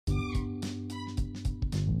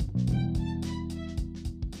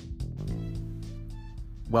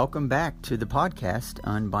Welcome back to the podcast,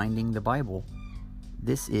 Unbinding the Bible.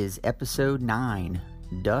 This is episode 9,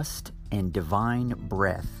 Dust and Divine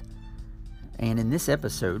Breath. And in this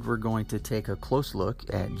episode, we're going to take a close look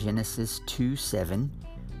at Genesis 2:7,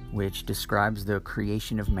 which describes the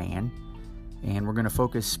creation of man. And we're going to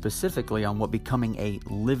focus specifically on what becoming a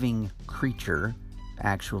living creature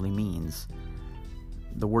actually means.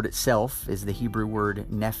 The word itself is the Hebrew word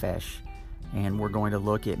nephesh. And we're going to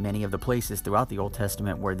look at many of the places throughout the Old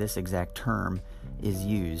Testament where this exact term is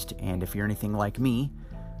used. And if you're anything like me,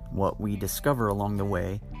 what we discover along the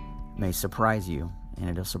way may surprise you. And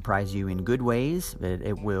it'll surprise you in good ways, but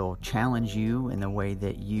it will challenge you in the way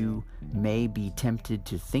that you may be tempted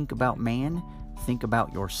to think about man, think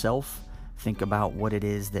about yourself, think about what it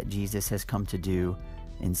is that Jesus has come to do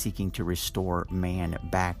in seeking to restore man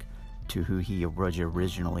back to who he was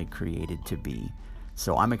originally created to be.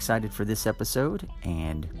 So I'm excited for this episode,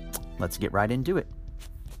 and let's get right into it.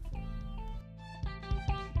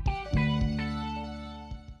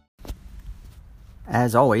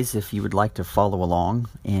 As always, if you would like to follow along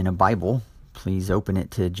in a Bible, please open it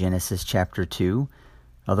to Genesis chapter 2.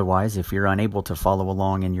 Otherwise, if you're unable to follow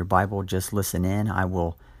along in your Bible, just listen in. I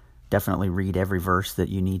will definitely read every verse that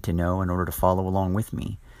you need to know in order to follow along with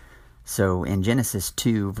me. So in Genesis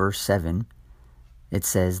 2, verse 7, it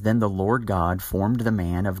says, "Then the Lord God formed the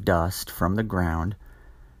man of dust from the ground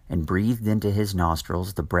and breathed into his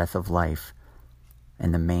nostrils the breath of life,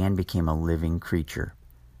 and the man became a living creature."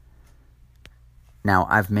 Now,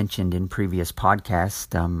 I've mentioned in previous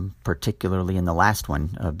podcasts, particularly in the last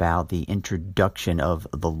one, about the introduction of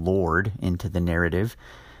the Lord into the narrative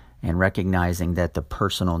and recognizing that the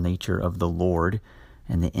personal nature of the Lord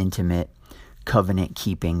and the intimate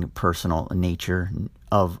covenant-keeping personal nature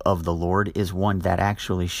of the Lord is one that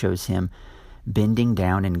actually shows him bending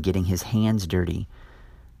down and getting his hands dirty.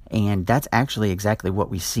 And that's actually exactly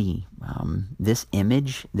what we see. This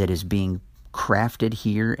image that is being crafted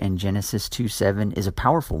here in Genesis 2:7 is a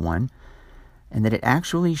powerful one, and that it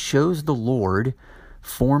actually shows the Lord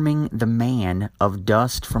forming the man of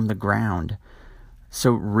dust from the ground.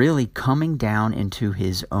 So really coming down into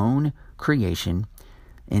his own creation,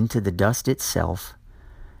 into the dust itself,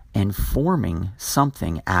 and forming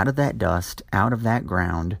something out of that dust, out of that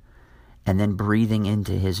ground, and then breathing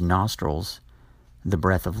into his nostrils the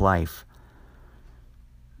breath of life.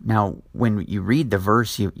 Now, when you read the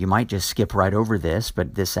verse, you might just skip right over this,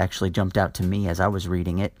 but this actually jumped out to me as I was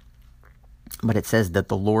reading it. But it says that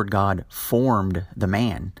the Lord God formed the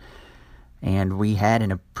man. And we had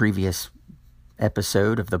in a previous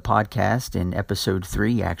episode of the podcast, in episode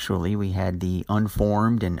 3 actually, we had the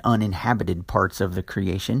unformed and uninhabited parts of the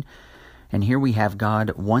creation. And here we have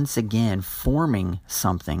God once again forming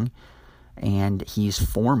something, and he's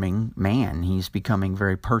forming man. He's becoming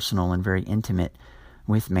very personal and very intimate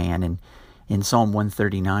with man. And in Psalm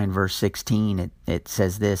 139 verse 16, it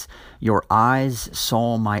says this, "Your eyes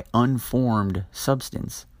saw my unformed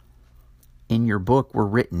substance. In your book were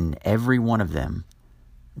written, every one of them,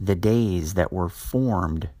 the days that were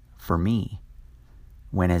formed for me,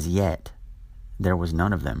 when as yet there was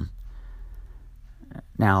none of them."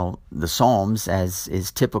 Now, the Psalms, as is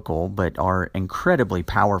typical, but are incredibly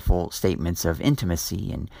powerful statements of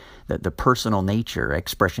intimacy and the personal nature,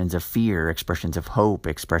 expressions of fear, expressions of hope,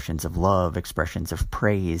 expressions of love, expressions of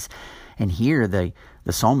praise. And here the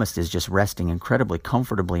psalmist is just resting incredibly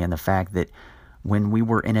comfortably in the fact that when we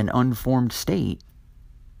were in an unformed state,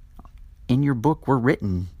 in your book were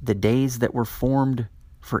written the days that were formed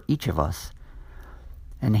for each of us.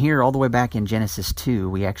 And here, all the way back in Genesis 2,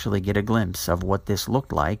 we actually get a glimpse of what this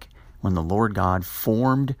looked like when the Lord God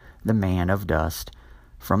formed the man of dust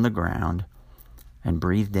from the ground and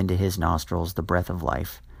breathed into his nostrils the breath of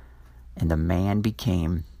life, and the man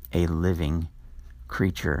became a living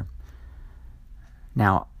creature.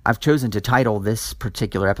 Now, I've chosen to title this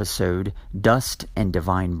particular episode, Dust and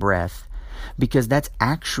Divine Breath, because that's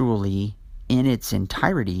actually, in its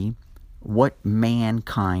entirety, what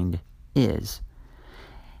mankind is.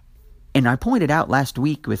 And I pointed out last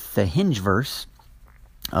week with the hinge verse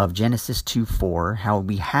of Genesis 2:4, how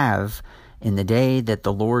we have in the day that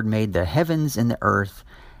the Lord made the heavens and the earth,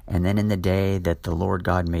 and then in the day that the Lord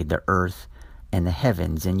God made the earth and the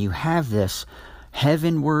heavens. And you have this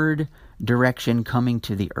heavenward direction coming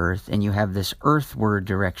to the earth, and you have this earthward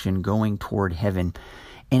direction going toward heaven.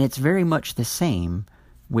 And it's very much the same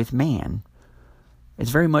with man. It's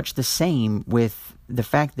very much the same with the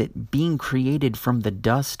fact that being created from the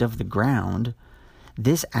dust of the ground,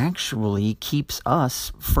 this actually keeps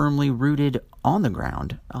us firmly rooted on the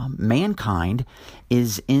ground. Mankind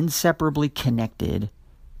is inseparably connected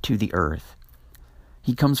to the earth.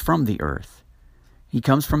 He comes from the earth. He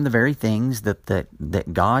comes from the very things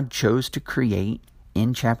that God chose to create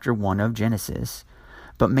in chapter 1 of Genesis.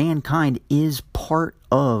 But mankind is part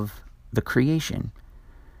of the creation.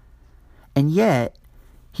 And yet,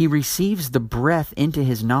 he receives the breath into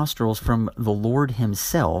his nostrils from the Lord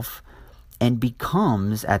himself and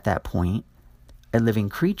becomes, at that point, a living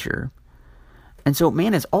creature. And so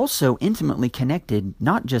man is also intimately connected,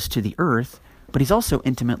 not just to the earth, but he's also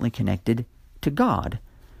intimately connected to God.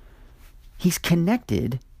 He's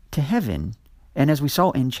connected to heaven. And as we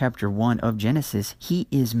saw in chapter 1 of Genesis, he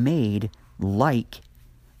is made like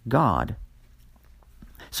God.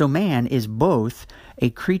 So man is both a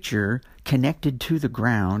creature connected to the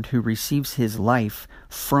ground who receives his life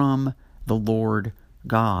from the Lord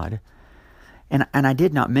God. And I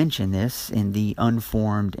did not mention this in the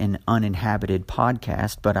Unformed and Uninhabited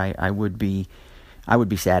podcast, but I would be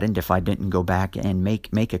saddened if I didn't go back and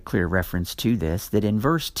make a clear reference to this, that in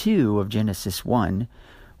verse 2 of Genesis 1,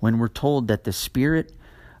 when we're told that the Spirit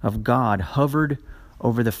of God hovered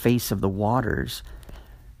over the face of the waters,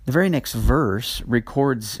 the very next verse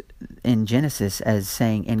records in Genesis as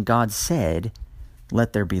saying, "And God said,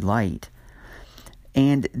 let there be light."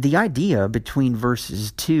 And the idea between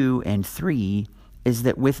verses 2 and 3 is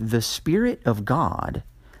that with the Spirit of God,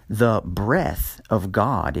 the breath of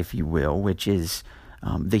God, if you will, which is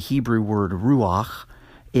the Hebrew word ruach,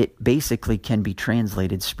 it basically can be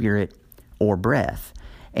translated spirit or breath.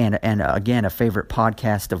 And again, a favorite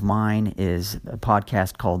podcast of mine is a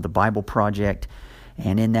podcast called The Bible Project.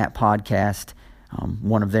 And in that podcast,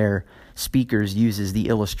 one of their speakers uses the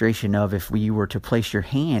illustration of if you were to place your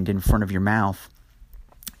hand in front of your mouth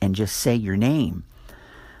and just say your name,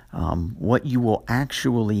 what you will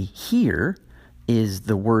actually hear is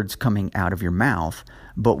the words coming out of your mouth,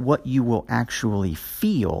 but what you will actually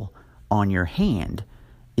feel on your hand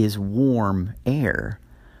is warm air.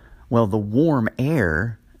 Well, the warm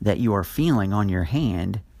air that you are feeling on your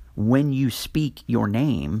hand when you speak your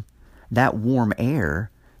name, that warm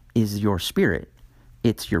air is your spirit.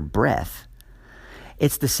 It's your breath.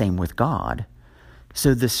 It's the same with God.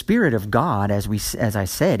 So the Spirit of God, as I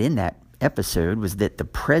said in that episode, was that the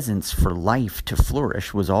presence for life to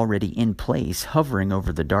flourish was already in place, hovering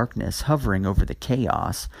over the darkness, hovering over the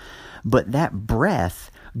chaos. But that breath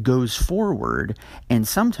goes forward, and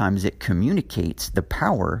sometimes it communicates the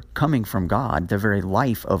power coming from God. The very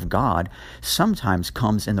life of God sometimes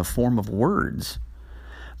comes in the form of words.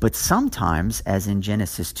 But sometimes, as in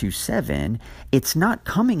Genesis 2:7, it's not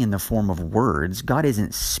coming in the form of words. God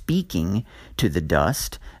isn't speaking to the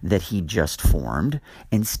dust that he just formed.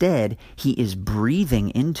 Instead, he is breathing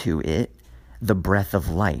into it the breath of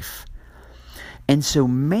life. And so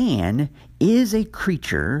man is a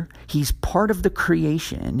creature. He's part of the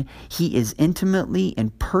creation. He is intimately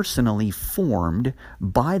and personally formed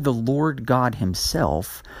by the Lord God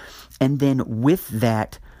himself. And then with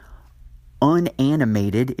that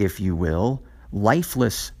unanimated, if you will,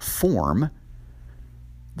 lifeless form,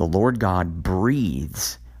 the Lord God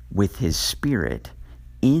breathes with his Spirit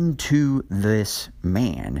into this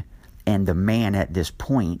man, and the man at this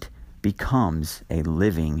point becomes a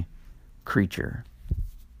living creature.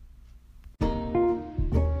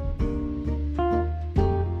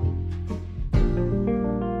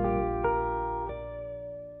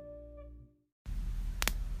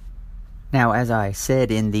 Now, as I said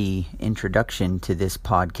in the introduction to this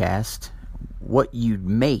podcast, what you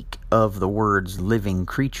make of the words living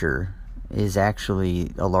creature is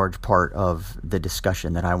actually a large part of the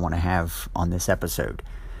discussion that I want to have on this episode.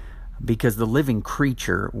 Because the living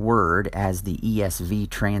creature word, as the ESV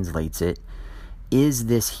translates it, is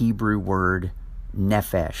this Hebrew word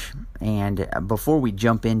nephesh. And before we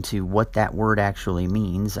jump into what that word actually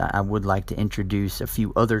means, I would like to introduce a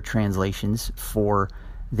few other translations for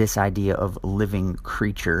this idea of living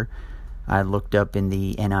creature. I looked up in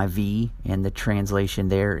the NIV, and the translation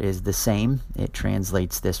there is the same. It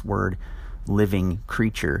translates this word living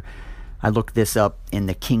creature. I looked this up in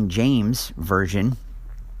the King James Version,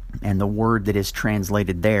 and the word that is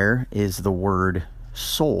translated there is the word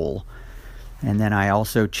soul. And then I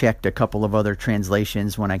also checked a couple of other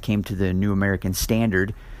translations when I came to the New American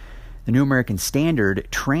Standard. The New American Standard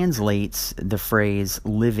translates the phrase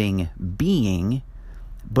living being,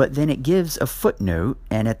 but then it gives a footnote,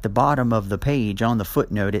 and at the bottom of the page on the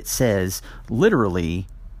footnote it says literally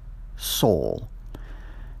soul.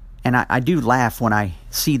 And I do laugh when I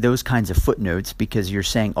see those kinds of footnotes, because you're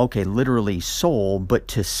saying, okay, literally soul, but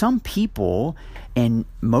to some people, and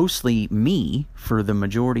mostly me for the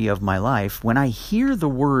majority of my life, when I hear the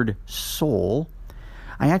word soul,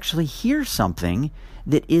 I actually hear something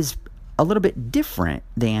that is a little bit different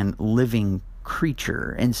than living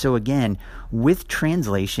creature. And so again, with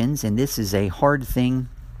translations, and this is a hard thing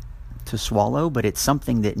to swallow, but it's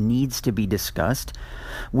something that needs to be discussed.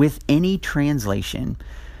 With any translation,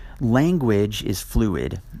 language is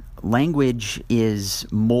fluid. Language is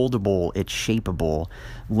moldable, it's shapeable.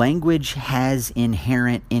 Language has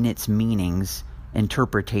inherent in its meanings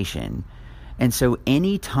interpretation. And so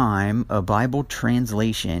anytime a Bible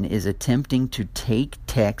translation is attempting to take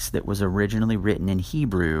text that was originally written in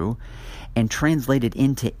Hebrew and translate it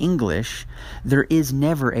into English, there is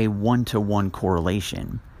never a one-to-one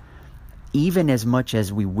correlation. Even as much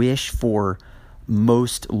as we wish for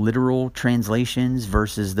most literal translations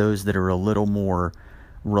versus those that are a little more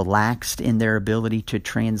relaxed in their ability to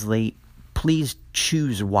translate, please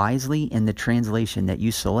choose wisely in the translation that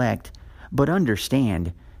you select, but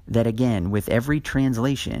understand that again, with every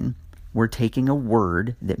translation, we're taking a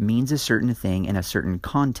word that means a certain thing in a certain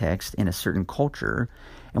context, in a certain culture,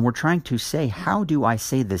 and we're trying to say, how do I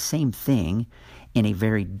say the same thing in a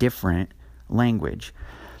very different language?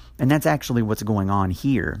 And that's actually what's going on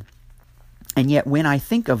here. And yet when I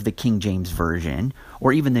think of the King James Version,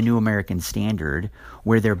 or even the New American Standard,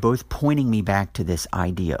 where they're both pointing me back to this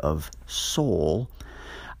idea of soul,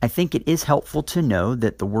 I think it is helpful to know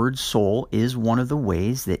that the word soul is one of the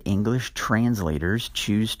ways that English translators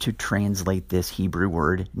choose to translate this Hebrew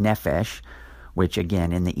word nephesh, which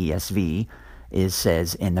again in the ESV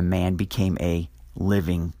says, and the man became a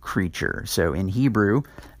living creature. So in Hebrew,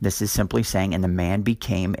 this is simply saying, and the man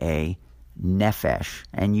became a nephesh.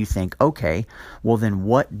 And you think, okay, well then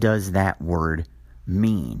what does that word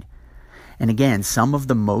mean? And again, some of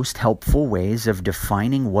the most helpful ways of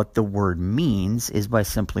defining what the word means is by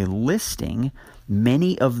simply listing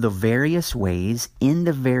many of the various ways in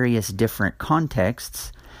the various different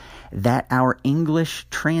contexts that our English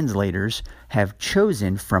translators have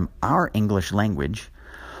chosen from our English language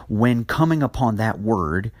when coming upon that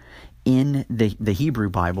word in the Hebrew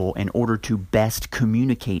Bible in order to best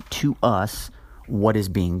communicate to us what is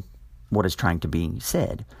trying to be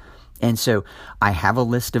said. And so I have a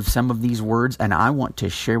list of some of these words, and I want to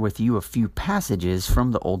share with you a few passages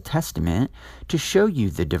from the Old Testament to show you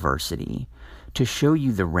the diversity, to show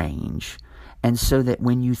you the range, and so that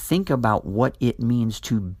when you think about what it means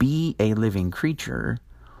to be a living creature,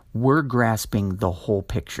 we're grasping the whole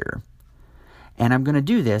picture. And I'm going to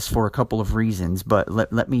do this for a couple of reasons, but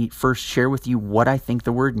let me first share with you what I think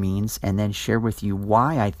the word means, and then share with you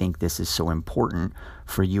why I think this is so important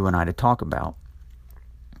for you and I to talk about.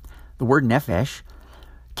 The word nephesh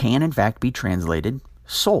can in fact be translated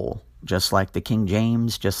soul, just like the King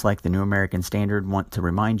James, just like the New American Standard want to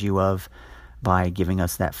remind you of by giving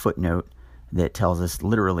us that footnote that tells us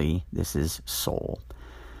literally this is soul.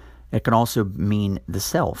 It can also mean the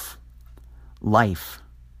self, life,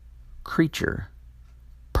 creature,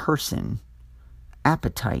 person,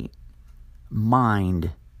 appetite, mind,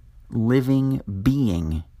 living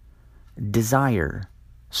being, desire,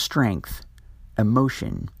 strength,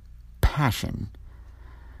 emotion, passion.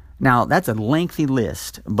 Now, that's a lengthy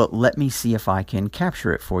list, but let me see if I can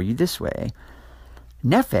capture it for you this way.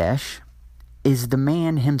 Nephesh is the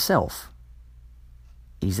man himself.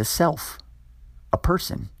 He's a self, a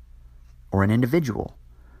person, or an individual.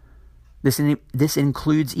 This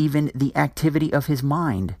includes even the activity of his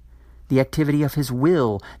mind, the activity of his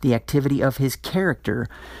will, the activity of his character.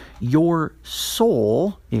 Your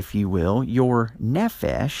soul, if you will, your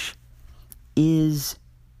nephesh, is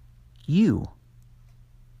you.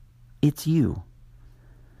 It's you.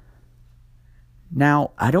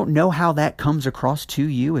 Now, I don't know how that comes across to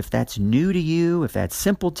you, if that's new to you, if that's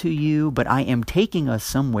simple to you, but I am taking us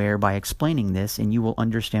somewhere by explaining this, and you will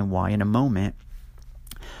understand why in a moment.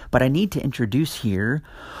 But I need to introduce here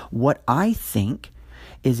what I think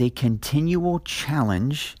is a continual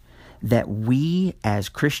challenge that we as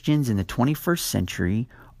Christians in the 21st century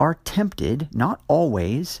are tempted, not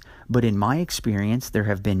always, but in my experience, there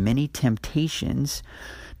have been many temptations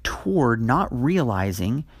toward not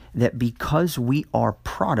realizing that because we are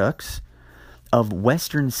products of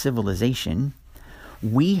Western civilization,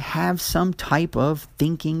 we have some type of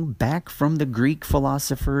thinking back from the Greek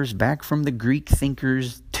philosophers, back from the Greek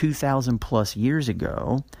thinkers 2,000 plus years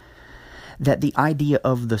ago, that the idea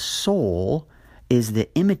of the soul is the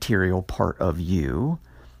immaterial part of you,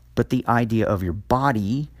 but the idea of your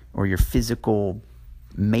body or your physical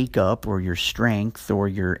makeup or your strength or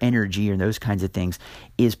your energy or those kinds of things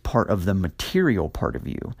is part of the material part of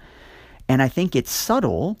you. And I think it's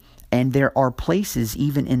subtle, and there are places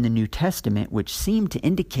even in the New Testament which seem to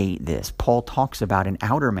indicate this. Paul talks about an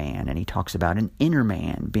outer man, and he talks about an inner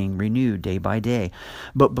man being renewed day by day.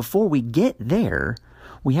 But before we get there,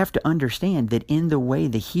 we have to understand that in the way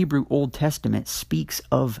the Hebrew Old Testament speaks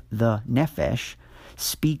of the nephesh,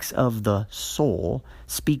 speaks of the soul,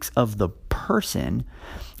 speaks of the person,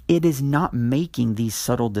 it is not making these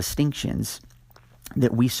subtle distinctions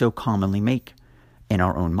that we so commonly make in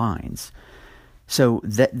our own minds. So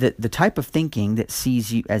the type of thinking that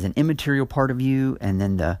sees you as an immaterial part of you and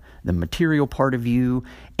then the material part of you,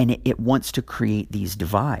 and it wants to create these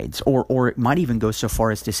divides. Or it might even go so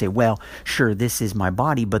far as to say, well, sure, this is my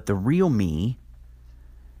body, but the real me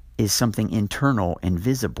is something internal and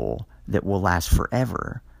visible that will last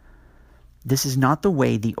forever. This is not the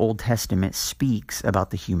way the Old Testament speaks about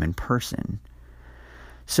the human person.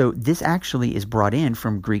 So this actually is brought in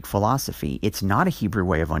from Greek philosophy. It's not a Hebrew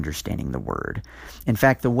way of understanding the word. In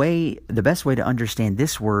fact, the best way to understand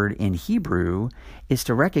this word in Hebrew is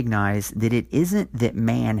to recognize that it isn't that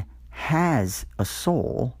man has a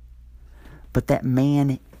soul, but that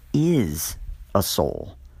man is a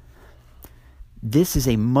soul. This is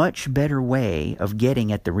a much better way of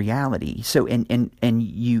getting at the reality. So, and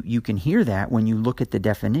you can hear that when you look at the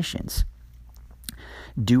definitions.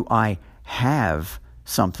 Do I have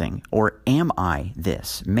something, or am I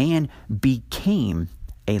this? Man became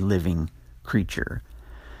a living creature.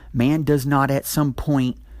 Man does not at some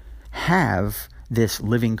point have this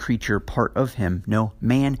living creature part of him. No,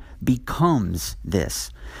 man becomes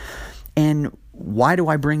this. And why do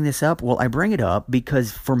I bring this up? Well, I bring it up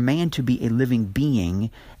because for man to be a living being,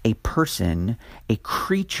 a person, a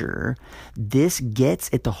creature, this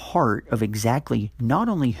gets at the heart of exactly not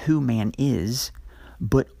only who man is,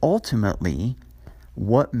 but ultimately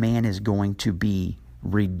what man is going to be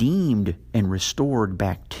redeemed and restored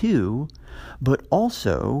back to, but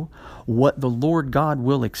also what the Lord God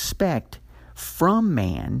will expect from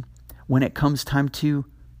man when it comes time to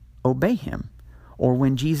obey him, or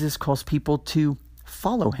when Jesus calls people to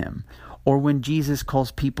follow him, or when Jesus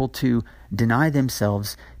calls people to deny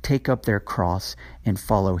themselves, take up their cross, and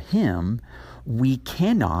follow him. We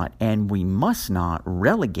cannot and we must not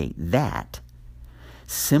relegate that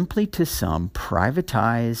simply to some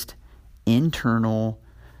privatized, internal,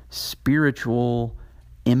 spiritual,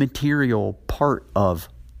 immaterial part of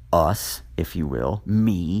us, if you will,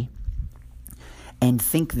 me, and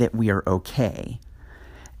think that we are okay.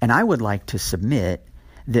 And I would like to submit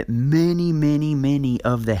that many, many, many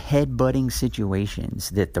of the head-butting situations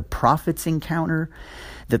that the prophets encounter,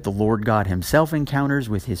 that the Lord God himself encounters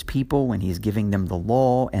with his people when he's giving them the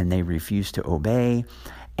law and they refuse to obey,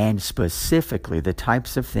 and specifically the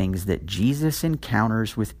types of things that Jesus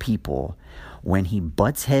encounters with people when he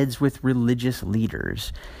butts heads with religious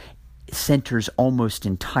leaders, centers almost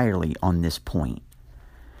entirely on this point,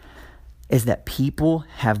 is that people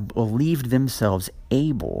have believed themselves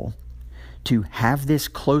able to have this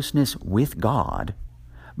closeness with God,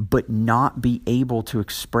 but not be able to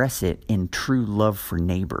express it in true love for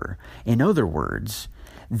neighbor. In other words,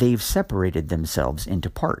 they've separated themselves into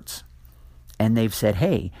parts. And they've said,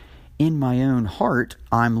 hey, in my own heart,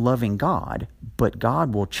 I'm loving God, but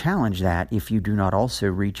God will challenge that if you do not also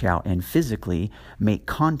reach out and physically make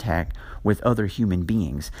contact with other human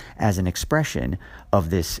beings as an expression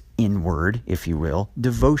of this inward, if you will,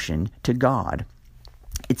 devotion to God.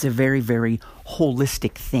 It's a very, very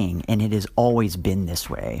holistic thing, and it has always been this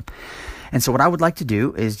way. And so what I would like to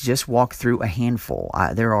do is just walk through a handful.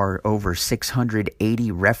 There are over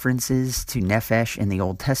 680 references to nephesh in the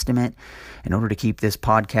Old Testament. In order to keep this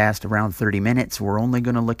podcast around 30 minutes, we're only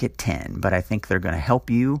going to look at 10, but I think they're going to help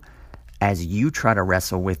you as you try to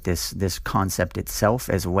wrestle with this concept itself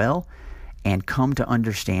as well, and come to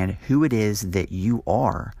understand who it is that you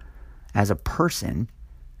are as a person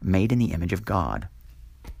made in the image of God.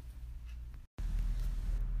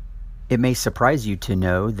 It may surprise you to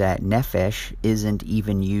know that nephesh isn't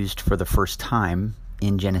even used for the first time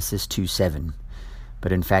in Genesis 2:7.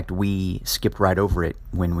 But in fact, we skipped right over it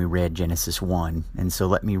when we read Genesis 1. And so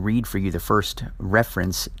let me read for you the first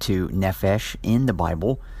reference to nephesh in the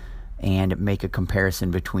Bible and make a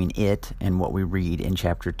comparison between it and what we read in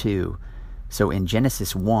chapter 2. So in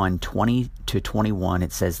Genesis 1:20-21,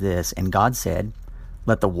 it says this, "And God said,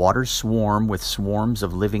 let the waters swarm with swarms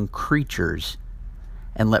of living creatures,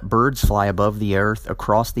 and let birds fly above the earth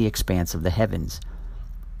across the expanse of the heavens.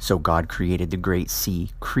 So God created the great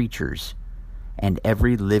sea creatures, and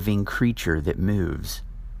every living creature that moves,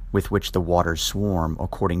 with which the waters swarm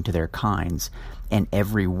according to their kinds, and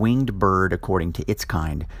every winged bird according to its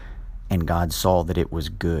kind. And God saw that it was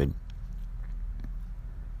good."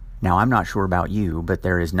 Now, I'm not sure about you, but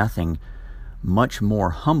there is nothing much more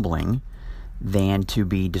humbling than to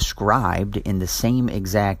be described in the same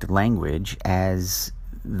exact language as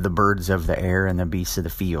the birds of the air and the beasts of the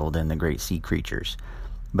field and the great sea creatures.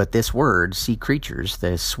 But this word, sea creatures,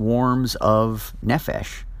 the swarms of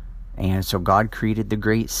nephesh. And so God created the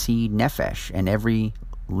great sea nephesh and every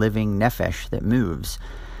living nephesh that moves.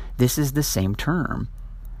 This is the same term.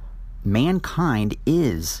 Mankind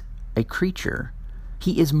is a creature.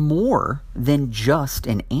 He is more than just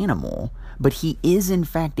an animal, but he is in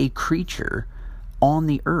fact a creature on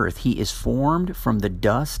the earth. He is formed from the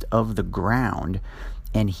dust of the ground,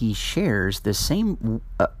 and he shares the same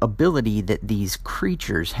ability that these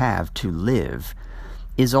creatures have to live,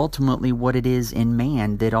 is ultimately what it is in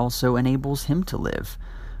man that also enables him to live.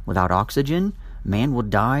 Without oxygen, man will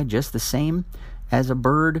die just the same as a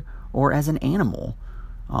bird or as an animal.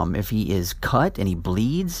 If he is cut and he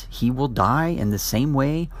bleeds, he will die in the same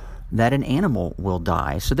way that an animal will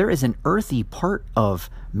die. So there is an earthy part of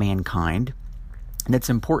mankind that's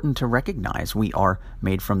important to recognize. We are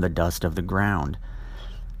made from the dust of the ground.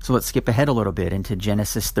 So let's skip ahead a little bit into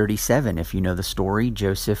Genesis 37. If you know the story,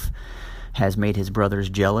 Joseph has made his brothers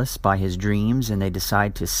jealous by his dreams, and they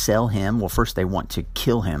decide to sell him. Well, first they want to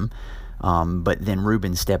kill him, but then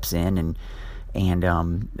Reuben steps in and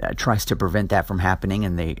tries to prevent that from happening,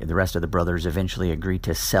 and the rest of the brothers eventually agree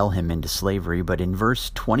to sell him into slavery. But in verse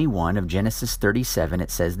 21 of Genesis 37, it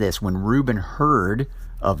says this: when Reuben heard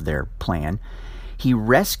of their plan, he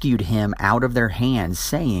rescued him out of their hands,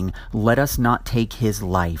 saying, "Let us not take his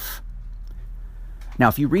life." Now,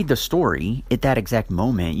 if you read the story at that exact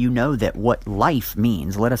moment, you know that what life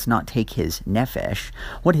means, let us not take his nephesh,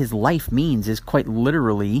 what his life means is quite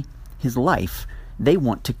literally his life. They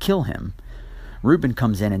want to kill him. Reuben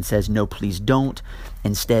comes in and says, "No, please don't."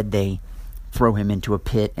 Instead, they throw him into a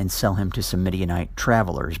pit and sell him to some Midianite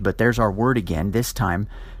travelers. But there's our word again, this time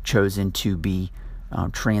chosen to be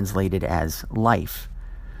translated as life.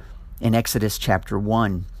 In Exodus chapter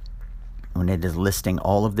 1, when it is listing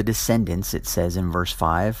all of the descendants, it says in verse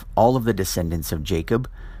 5, all of the descendants of Jacob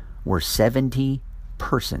were 70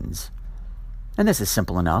 persons. And this is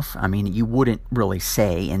simple enough. I mean, you wouldn't really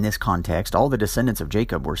say in this context, all the descendants of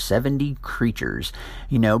Jacob were 70 creatures,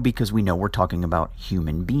 because we know we're talking about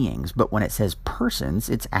human beings. But when it says persons,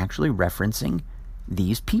 it's actually referencing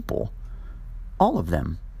these people. All of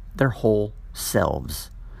them, their whole selves.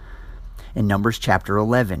 In Numbers chapter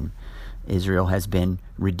 11, Israel has been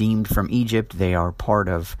redeemed from Egypt. They are part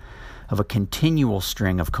of a continual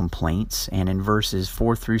string of complaints. And in verses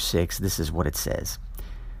 4 through 6, this is what it says.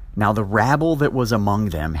 Now the rabble that was among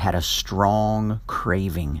them had a strong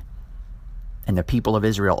craving. And the people of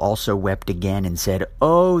Israel also wept again and said,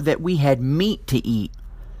 "Oh, that we had meat to eat.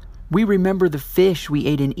 We remember the fish we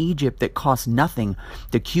ate in Egypt that cost nothing,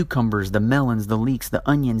 the cucumbers, the melons, the leeks, the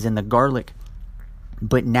onions, and the garlic.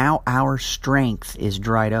 But now our strength is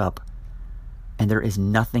dried up, and there is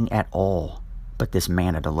nothing at all but this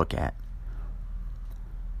manna to look at."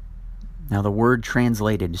 Now the word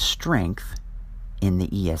translated strength in the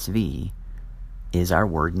ESV is our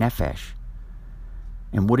word nephesh.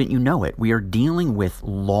 And wouldn't you know it, we are dealing with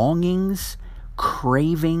longings,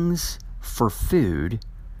 cravings for food,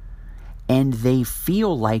 and they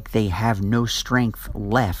feel like they have no strength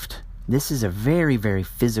left. This is a very, very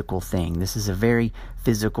physical thing. This is a very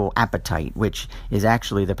physical appetite, which is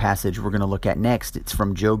actually the passage we're going to look at next. It's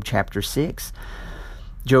from Job chapter 6.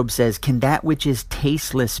 Job says, "Can that which is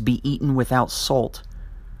tasteless be eaten without salt?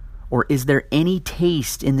 Or is there any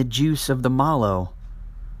taste in the juice of the mallow?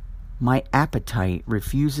 My appetite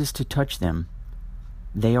refuses to touch them.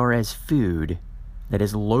 They are as food that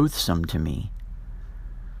is loathsome to me."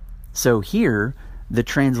 So here, the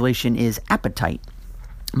translation is appetite.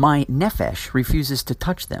 My nephesh refuses to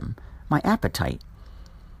touch them. My appetite.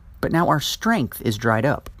 But now our strength is dried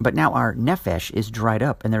up. But now our nephesh is dried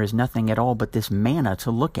up, and there is nothing at all but this manna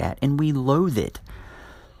to look at, and we loathe it.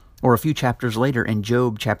 Or a few chapters later in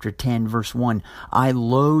Job chapter 10, verse 1, "I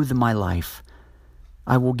loathe my life.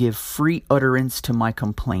 I will give free utterance to my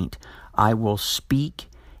complaint. I will speak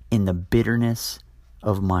in the bitterness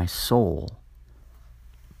of my soul."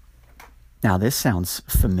 Now this sounds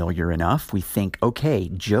familiar enough. We think, okay,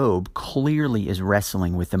 Job clearly is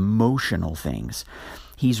wrestling with emotional things.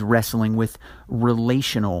 He's wrestling with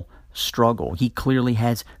relational struggle. He clearly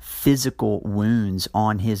has physical wounds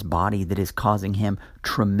on his body that is causing him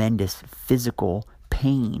tremendous physical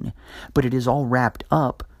pain. But it is all wrapped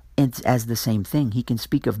up as the same thing. He can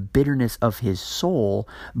speak of bitterness of his soul,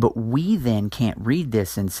 but we then can't read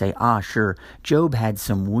this and say, sure, Job had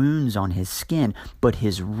some wounds on his skin, but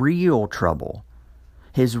his real trouble,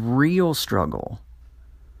 his real struggle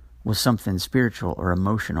was something spiritual or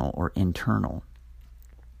emotional or internal.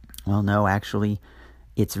 Well, no, actually,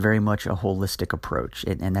 it's very much a holistic approach.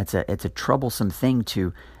 And it's a troublesome thing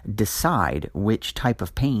to decide which type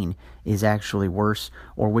of pain is actually worse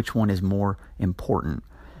or which one is more important.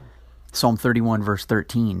 Psalm 31 verse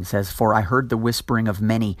 13 says, "For I heard the whispering of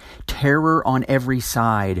many, terror on every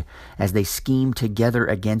side, as they scheme together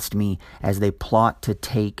against me, as they plot to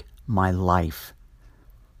take my life."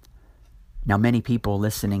 Now, many people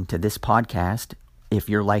listening to this podcast, if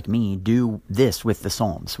you're like me, do this with the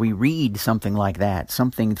Psalms. We read something like that,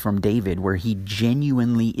 something from David where he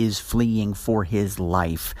genuinely is fleeing for his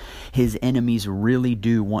life. His enemies really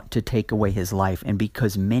do want to take away his life. And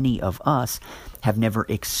because many of us have never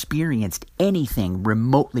experienced anything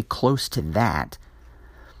remotely close to that,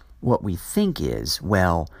 what we think is,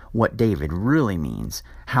 well, what David really means,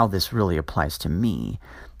 how this really applies to me,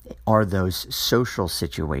 are those social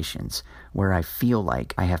situations where I feel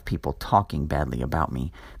like I have people talking badly about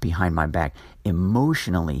me behind my back.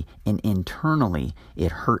 Emotionally and internally,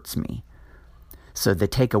 it hurts me. So the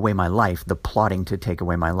take away my life, the plotting to take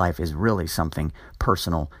away my life, is really something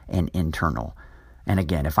personal and internal. And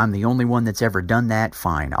again, if I'm the only one that's ever done that,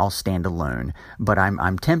 fine, I'll stand alone. But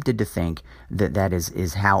I'm tempted to think that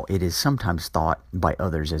is how it is sometimes thought by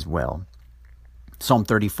others as well. Psalm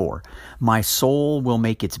 34, "My soul will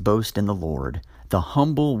make its boast in the Lord. The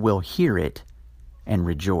humble will hear it and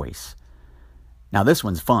rejoice." Now this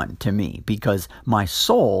one's fun to me because my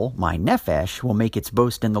soul, my nephesh, will make its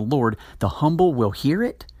boast in the Lord. The humble will hear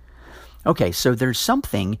it. Okay, so there's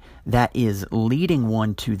something that is leading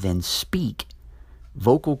one to then speak.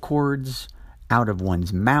 Vocal cords out of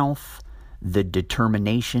one's mouth, the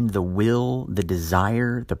determination, the will, the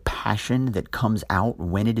desire, the passion that comes out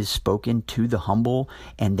when it is spoken to the humble,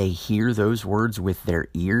 and they hear those words with their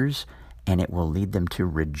ears, and it will lead them to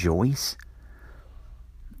rejoice.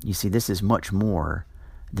 You see, this is much more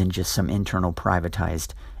than just some internal,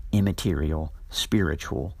 privatized, immaterial,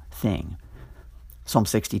 spiritual thing. Psalm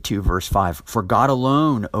 62, verse 5, "For God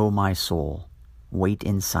alone, O my soul, wait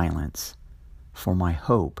in silence, for my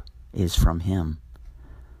hope is from him."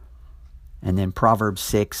 And then Proverbs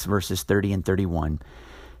 6, verses 30 and 31.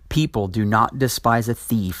 "People, do not despise a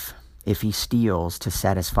thief if he steals to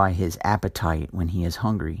satisfy his appetite when he is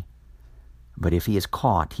hungry. But if he is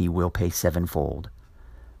caught, he will pay sevenfold.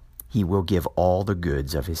 He will give all the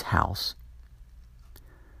goods of his house."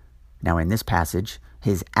 Now in this passage,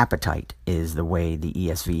 his appetite is the way the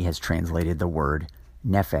ESV has translated the word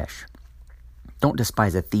nephesh. Don't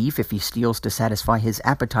despise a thief if he steals to satisfy his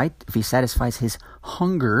appetite. If he satisfies his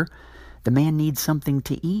hunger, the man needs something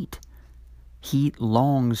to eat. He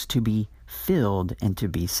longs to be filled and to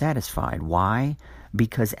be satisfied. Why?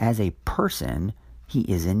 Because as a person, he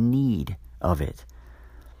is in need of it.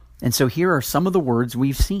 And so here are some of the words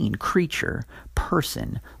we've seen: creature,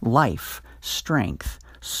 person, life, strength,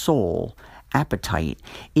 soul, appetite.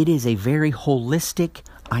 It is a very holistic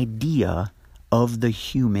idea of the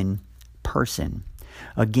human person.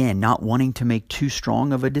 Again, not wanting to make too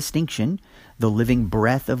strong of a distinction, the living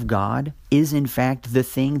breath of God is in fact the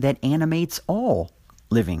thing that animates all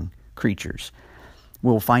living creatures.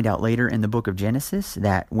 We'll find out later in the book of Genesis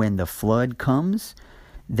that when the flood comes,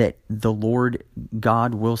 that the Lord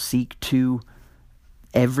God will seek to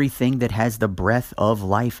everything that has the breath of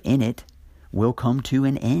life in it will come to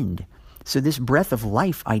an end. So this breath of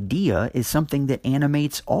life idea is something that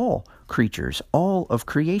animates all creatures, all of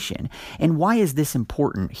creation. And why is this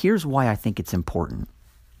important? Here's why I think it's important.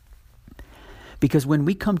 Because when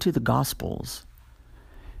we come to the Gospels,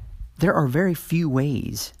 there are very few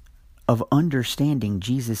ways of understanding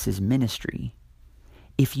Jesus' ministry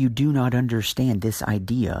if you do not understand this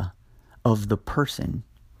idea of the person,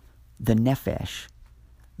 the nephesh,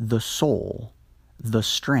 the soul, the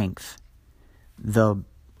strength, the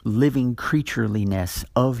living creatureliness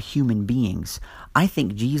of human beings. I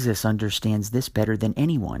think Jesus understands this better than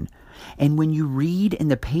anyone. And when you read in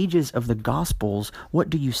the pages of the Gospels, what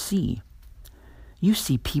do you see? You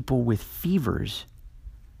see people with fevers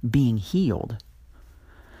being healed.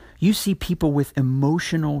 You see people with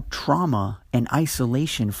emotional trauma and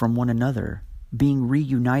isolation from one another being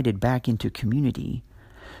reunited back into community.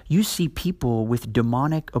 You see people with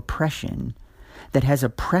demonic oppression that has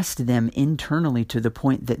oppressed them internally to the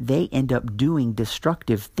point that they end up doing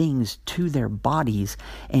destructive things to their bodies,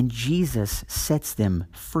 and Jesus sets them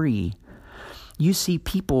free. You see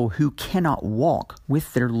people who cannot walk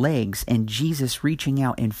with their legs, and Jesus reaching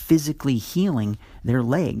out and physically healing their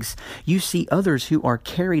legs. You see others who are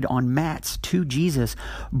carried on mats to Jesus,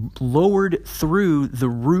 lowered through the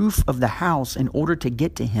roof of the house in order to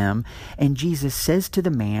get to him, and Jesus says to the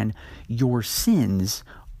man, "Your sins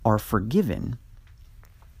are forgiven."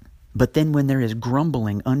 But then when there is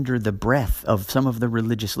grumbling under the breath of some of the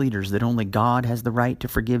religious leaders that only God has the right to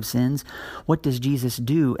forgive sins, what does Jesus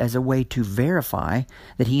do as a way to verify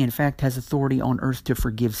that he in fact has authority on earth to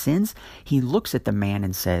forgive sins? He looks at the man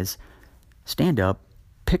and says, stand up,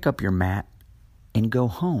 pick up your mat, and go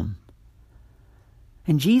home.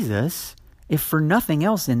 And Jesus, if for nothing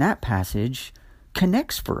else in that passage,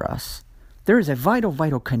 connects for us. There is a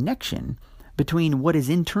vital connection between what is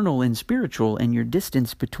internal and spiritual and your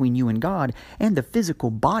distance between you and God and the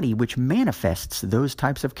physical body which manifests those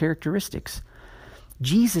types of characteristics.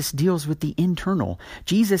 Jesus deals with the internal.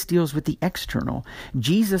 Jesus deals with the external.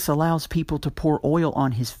 Jesus allows people to pour oil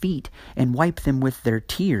on his feet and wipe them with their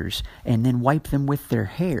tears and then wipe them with their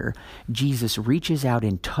hair. Jesus reaches out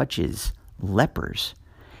and touches lepers.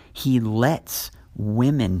 He lets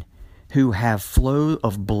women who have flow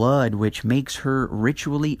of blood which makes her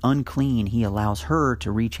ritually unclean, he allows her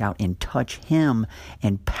to reach out and touch him,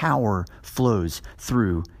 and power flows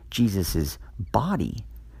through Jesus' body.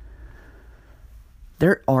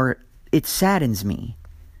 It saddens me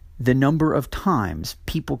the number of times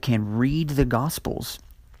people can read the Gospels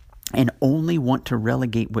and only want to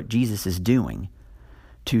relegate what Jesus is doing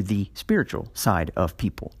to the spiritual side of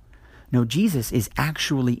people. No, Jesus is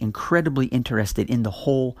actually incredibly interested in the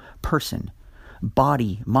whole person.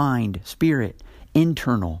 Body, mind, spirit,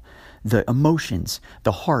 internal, the emotions,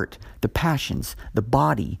 the heart, the passions, the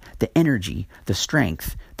body, the energy, the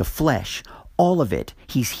strength, the flesh, all of it.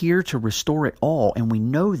 He's here to restore it all. And we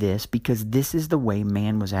know this because this is the way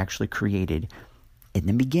man was actually created in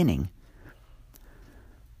the beginning.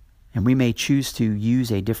 And we may choose to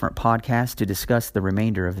use a different podcast to discuss the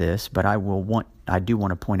remainder of this, but I do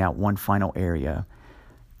want to point out one final area,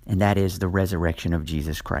 and that is the resurrection of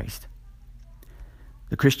Jesus Christ.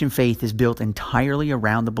 The Christian faith is built entirely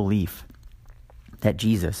around the belief that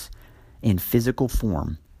Jesus, in physical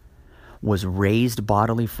form, was raised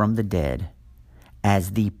bodily from the dead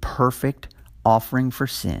as the perfect offering for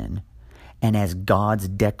sin and as God's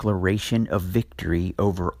declaration of victory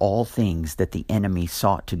over all things that the enemy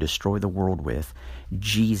sought to destroy the world with.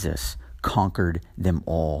 Jesus conquered them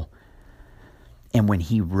all. And when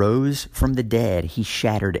he rose from the dead, he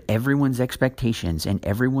shattered everyone's expectations and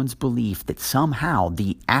everyone's belief that somehow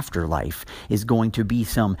the afterlife is going to be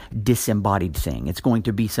some disembodied thing. It's going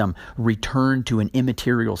to be some return to an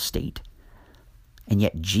immaterial state. And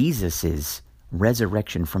yet Jesus'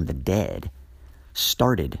 resurrection from the dead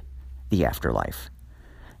started the afterlife.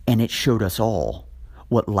 And it showed us all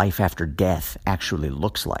what life after death actually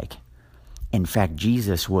looks like. In fact,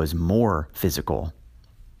 Jesus was more physical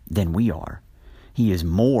than we are. He is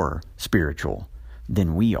more spiritual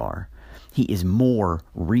than we are. He is more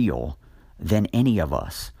real than any of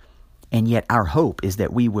us. And yet our hope is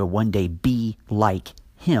that we will one day be like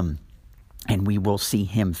him, and we will see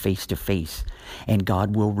him face to face. And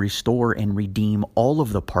God will restore and redeem all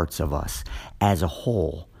of the parts of us as a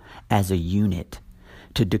whole, as a unit,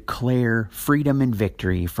 to declare freedom and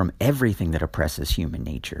victory from everything that oppresses human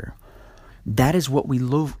nature. That is what we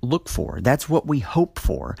look for. That's what we hope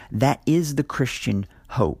for. That is the Christian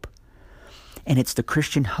hope. And it's the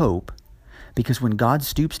Christian hope because when God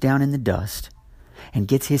stoops down in the dust and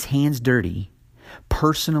gets his hands dirty,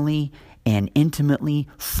 personally and intimately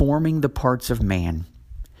forming the parts of man,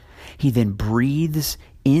 he then breathes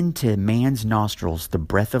into man's nostrils the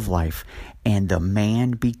breath of life, and the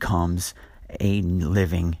man becomes a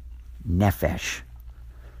living nephesh.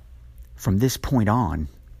 From this point on,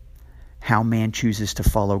 how man chooses to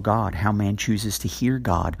follow God, how man chooses to hear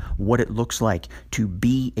God, what it looks like to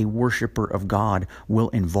be a worshiper of God will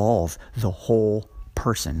involve the whole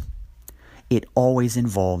person. It always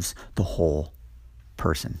involves the whole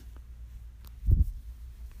person.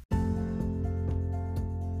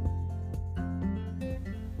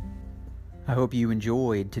 I hope you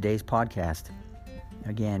enjoyed today's podcast.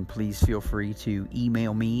 Again, please feel free to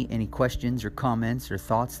email me any questions or comments or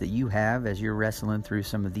thoughts that you have as you're wrestling through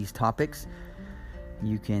some of these topics.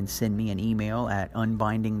 You can send me an email at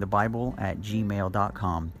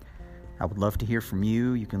unbindingthebible@gmail.com. I would love to hear from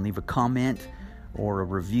you. You can leave a comment or a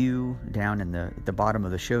review down in the bottom of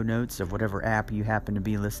the show notes of whatever app you happen to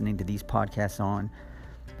be listening to these podcasts on.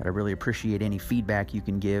 But I really appreciate any feedback you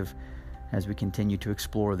can give as we continue to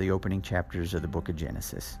explore the opening chapters of the book of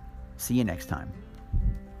Genesis. See you next time.